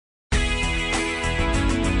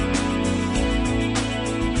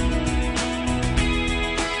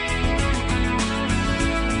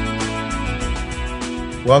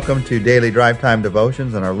Welcome to Daily Drive Time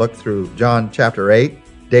Devotions and our look through John chapter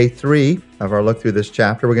 8, day 3 of our look through this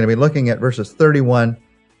chapter. We're going to be looking at verses 31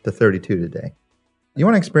 to 32 today. You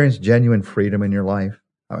want to experience genuine freedom in your life?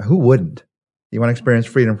 Who wouldn't? You want to experience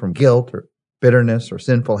freedom from guilt or bitterness or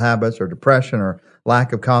sinful habits or depression or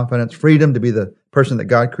lack of confidence, freedom to be the person that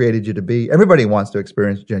God created you to be. Everybody wants to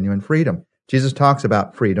experience genuine freedom. Jesus talks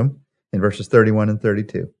about freedom in verses 31 and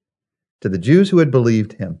 32. To the Jews who had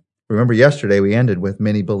believed him. Remember yesterday we ended with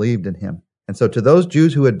many believed in him. And so to those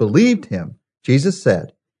Jews who had believed him, Jesus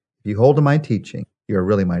said, if you hold to my teaching, you are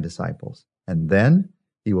really my disciples. And then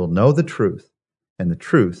you will know the truth, and the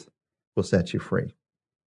truth will set you free.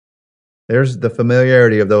 There's the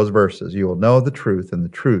familiarity of those verses. You will know the truth, and the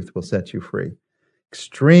truth will set you free.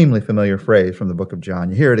 Extremely familiar phrase from the book of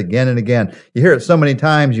John. You hear it again and again. You hear it so many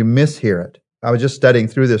times, you mishear it. I was just studying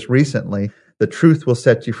through this recently. The truth will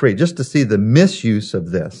set you free. Just to see the misuse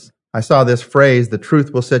of this. I saw this phrase, the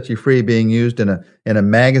truth will set you free, being used in a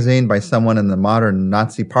magazine by someone in the modern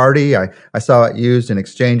Nazi party. I saw it used in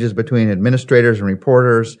exchanges between administrators and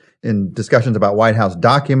reporters, in discussions about White House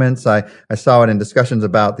documents. I saw it in discussions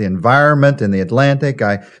about the environment in the Atlantic.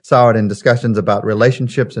 I saw it in discussions about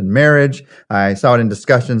relationships and marriage. I saw it in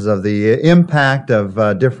discussions of the impact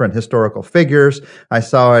of different historical figures. I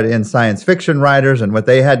saw it in science fiction writers and what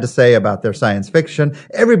they had to say about their science fiction.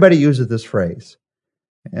 Everybody uses this phrase.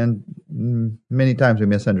 And many times we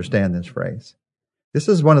misunderstand this phrase. This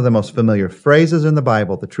is one of the most familiar phrases in the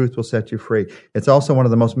Bible. The truth will set you free. It's also one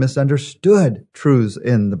of the most misunderstood truths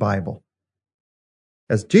in the Bible.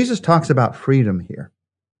 As Jesus talks about freedom here,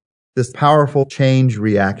 this powerful change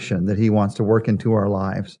reaction that he wants to work into our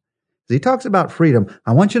lives, as he talks about freedom,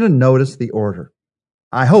 I want you to notice the order.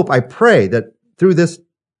 I pray that through this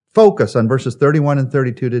focus on verses 31 and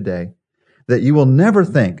 32 today, that you will never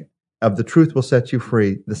think of the truth will set you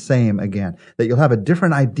free the same again, that you'll have a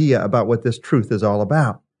different idea about what this truth is all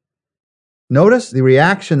about. Notice the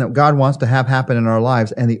reaction that God wants to have happen in our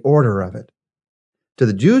lives and the order of it. To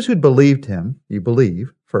the Jews who'd believed him, you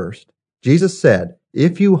believe first, Jesus said,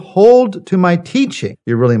 if you hold to my teaching,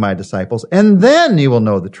 you're really my disciples, and then you will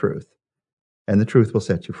know the truth, and the truth will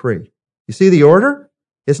set you free. You see the order?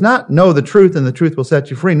 It's not know the truth and the truth will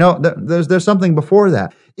set you free. No, there's something before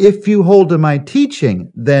that. If you hold to my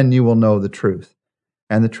teaching, then you will know the truth,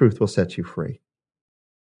 and the truth will set you free.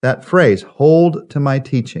 That phrase, hold to my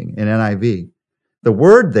teaching in NIV, the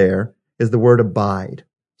word there is the word abide.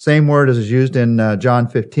 Same word as is used in John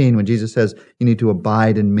 15 when Jesus says, you need to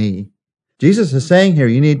abide in me. Jesus is saying here,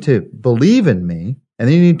 you need to believe in me, and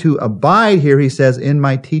then you need to abide here, he says, in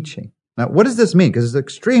my teaching. Now, what does this mean? Because it's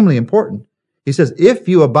extremely important. He says, if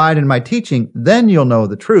you abide in my teaching, then you'll know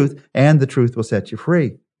the truth, and the truth will set you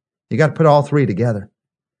free. You got to put all three together.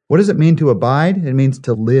 What does it mean to abide? It means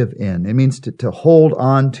to live in. It means to hold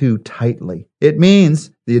on to tightly. It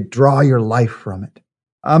means that you draw your life from it.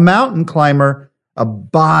 A mountain climber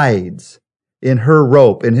abides in her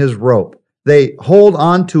rope, in his rope. They hold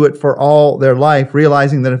on to it for all their life,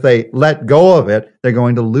 realizing that if they let go of it, they're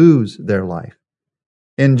going to lose their life.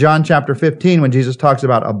 In John chapter 15, when Jesus talks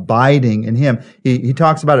about abiding in him, he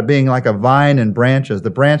talks about it being like a vine and branches.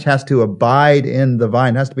 The branch has to abide in the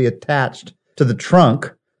vine, has to be attached to the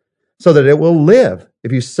trunk so that it will live.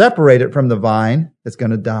 If you separate it from the vine, it's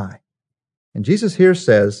going to die. And Jesus here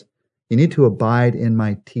says, you need to abide in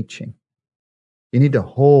my teaching. You need to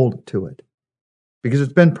hold to it because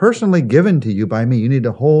it's been personally given to you by me. You need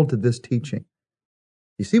to hold to this teaching.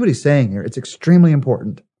 You see what he's saying here? It's extremely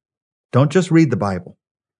important. Don't just read the Bible.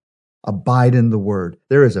 Abide in the Word.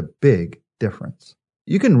 There is a big difference.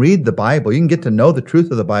 You can read the Bible. You can get to know the truth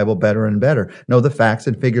of the Bible better and better, know the facts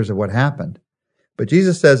and figures of what happened. But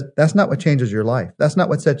Jesus says that's not what changes your life. That's not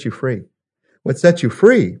what sets you free. What sets you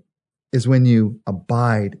free is when you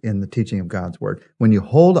abide in the teaching of God's Word, when you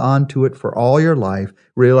hold on to it for all your life,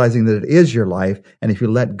 realizing that it is your life, and if you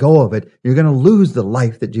let go of it, you're going to lose the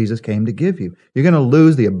life that Jesus came to give you. You're going to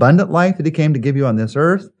lose the abundant life that he came to give you on this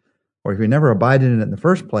earth, or if you never abided in it in the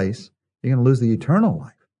first place, you're going to lose the eternal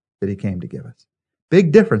life that he came to give us.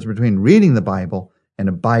 Big difference between reading the Bible and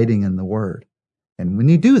abiding in the Word. And when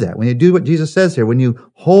you do that, when you do what Jesus says here, when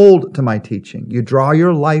you hold to my teaching, you draw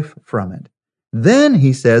your life from it, then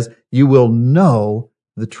he says, you will know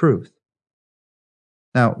the truth.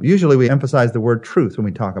 Now, usually we emphasize the word truth when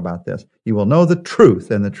we talk about this. You will know the truth,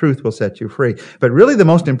 and the truth will set you free. But really the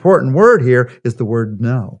most important word here is the word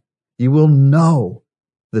know. You will know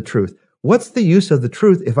the truth. What's the use of the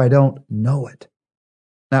truth if I don't know it?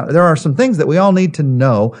 Now, there are some things that we all need to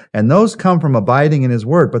know, and those come from abiding in his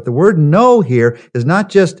word. But the word know here is not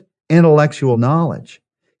just intellectual knowledge.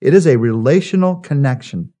 It is a relational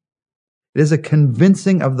connection. It is a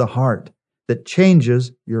convincing of the heart that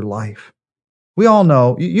changes your life. We all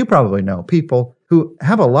know, you probably know, people who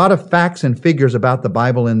have a lot of facts and figures about the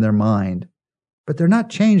Bible in their mind, but they're not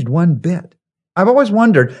changed one bit. I've always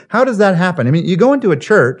wondered, how does that happen? I mean, you go into a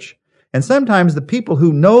church, and sometimes the people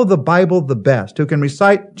who know the Bible the best, who can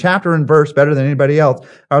recite chapter and verse better than anybody else,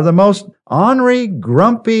 are the most ornery,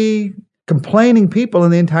 grumpy, complaining people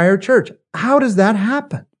in the entire church. How does that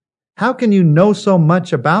happen? How can you know so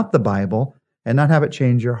much about the Bible and not have it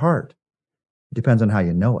change your heart? It depends on how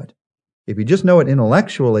you know it. If you just know it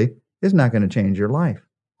intellectually, it's not going to change your life.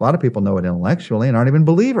 A lot of people know it intellectually and aren't even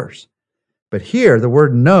believers. But here, the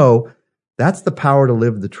word know, that's the power to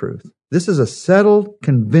live the truth. This is a settled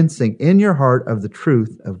convincing in your heart of the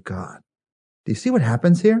truth of God. Do you see what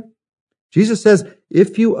happens here? Jesus says,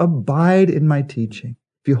 if you abide in my teaching,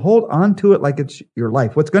 if you hold on to it like it's your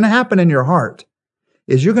life, what's going to happen in your heart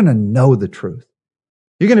is you're going to know the truth.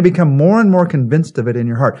 You're going to become more and more convinced of it in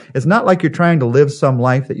your heart. It's not like you're trying to live some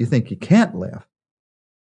life that you think you can't live.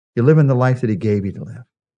 You're living the life that he gave you to live.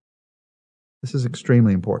 This is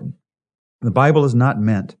extremely important. The Bible is not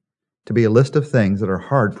meant to be a list of things that are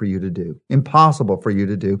hard for you to do, impossible for you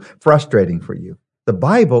to do, frustrating for you. The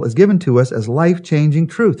Bible is given to us as life-changing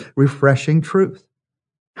truth, refreshing truth.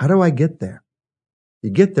 How do I get there?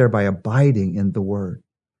 You get there by abiding in the Word,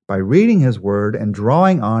 by reading His Word and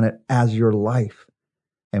drawing on it as your life.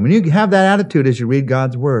 And when you have that attitude as you read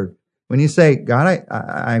God's Word, when you say, God,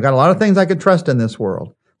 I've got a lot of things I could trust in this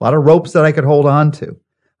world, a lot of ropes that I could hold on to,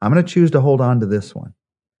 I'm going to choose to hold on to this one.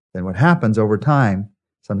 Then what happens over time,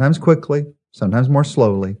 sometimes quickly, sometimes more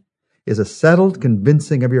slowly, is a settled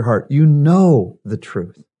convincing of your heart. You know the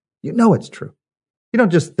truth. You know it's true. You don't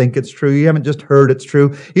just think it's true. You haven't just heard it's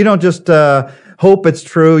true. You don't just hope it's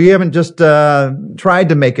true. You haven't just tried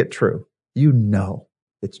to make it true. You know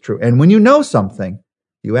it's true. And when you know something,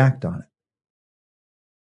 you act on it.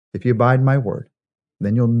 If you abide in my word,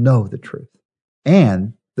 then you'll know the truth.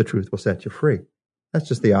 And the truth will set you free. That's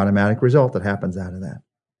just the automatic result that happens out of that.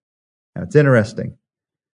 Now, it's interesting.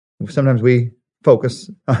 Sometimes we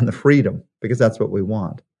focus on the freedom because that's what we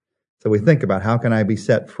want. So we think about, how can I be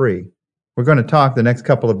set free? We're going to talk the next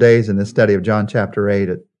couple of days in this study of John chapter 8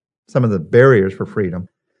 at some of the barriers for freedom.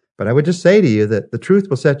 But I would just say to you that the truth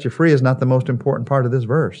will set you free is not the most important part of this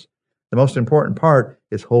verse. The most important part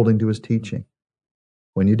is holding to his teaching.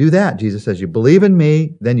 When you do that, Jesus says, you believe in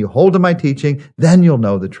me, then you hold to my teaching, then you'll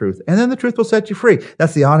know the truth. And then the truth will set you free.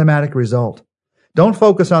 That's the automatic result. Don't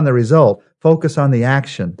focus on the result. Focus on the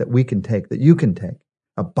action that we can take, that you can take.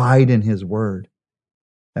 Abide in his word.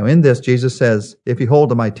 Now in this, Jesus says, if you hold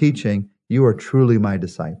to my teaching, you are truly my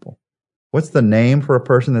disciple. What's the name for a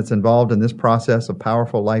person that's involved in this process of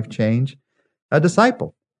powerful life change? A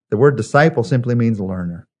disciple. The word disciple simply means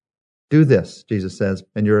learner. Do this, Jesus says,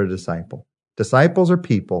 and you're a disciple. Disciples are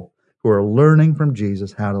people who are learning from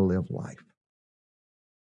Jesus how to live life.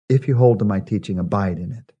 If you hold to my teaching, abide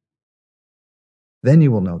in it. Then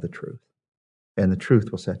you will know the truth, and the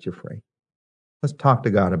truth will set you free. Let's talk to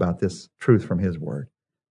God about this truth from his word.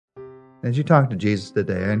 As you talk to Jesus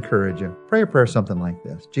today, I encourage you, pray a prayer something like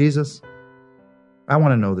this. Jesus, I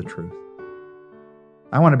want to know the truth.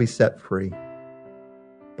 I want to be set free.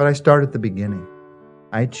 But I start at the beginning.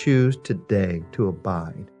 I choose today to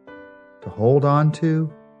abide, to hold on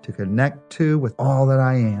to connect to with all that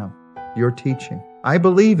I am, your teaching. I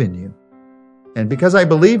believe in you. And because I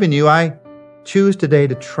believe in you, I choose today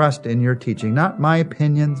to trust in your teaching, not my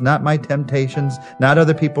opinions, not my temptations, not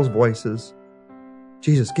other people's voices.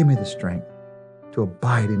 Jesus, give me the strength to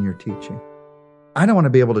abide in your teaching. I don't want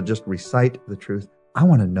to be able to just recite the truth. I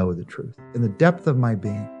want to know the truth in the depth of my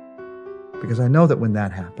being, because I know that when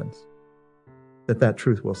that happens, that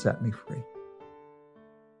truth will set me free.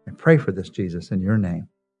 I pray for this, Jesus, in your name.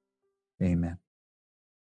 Amen.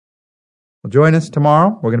 Well, join us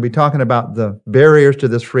tomorrow. We're going to be talking about the barriers to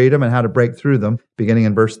this freedom and how to break through them, beginning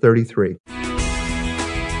in verse 33.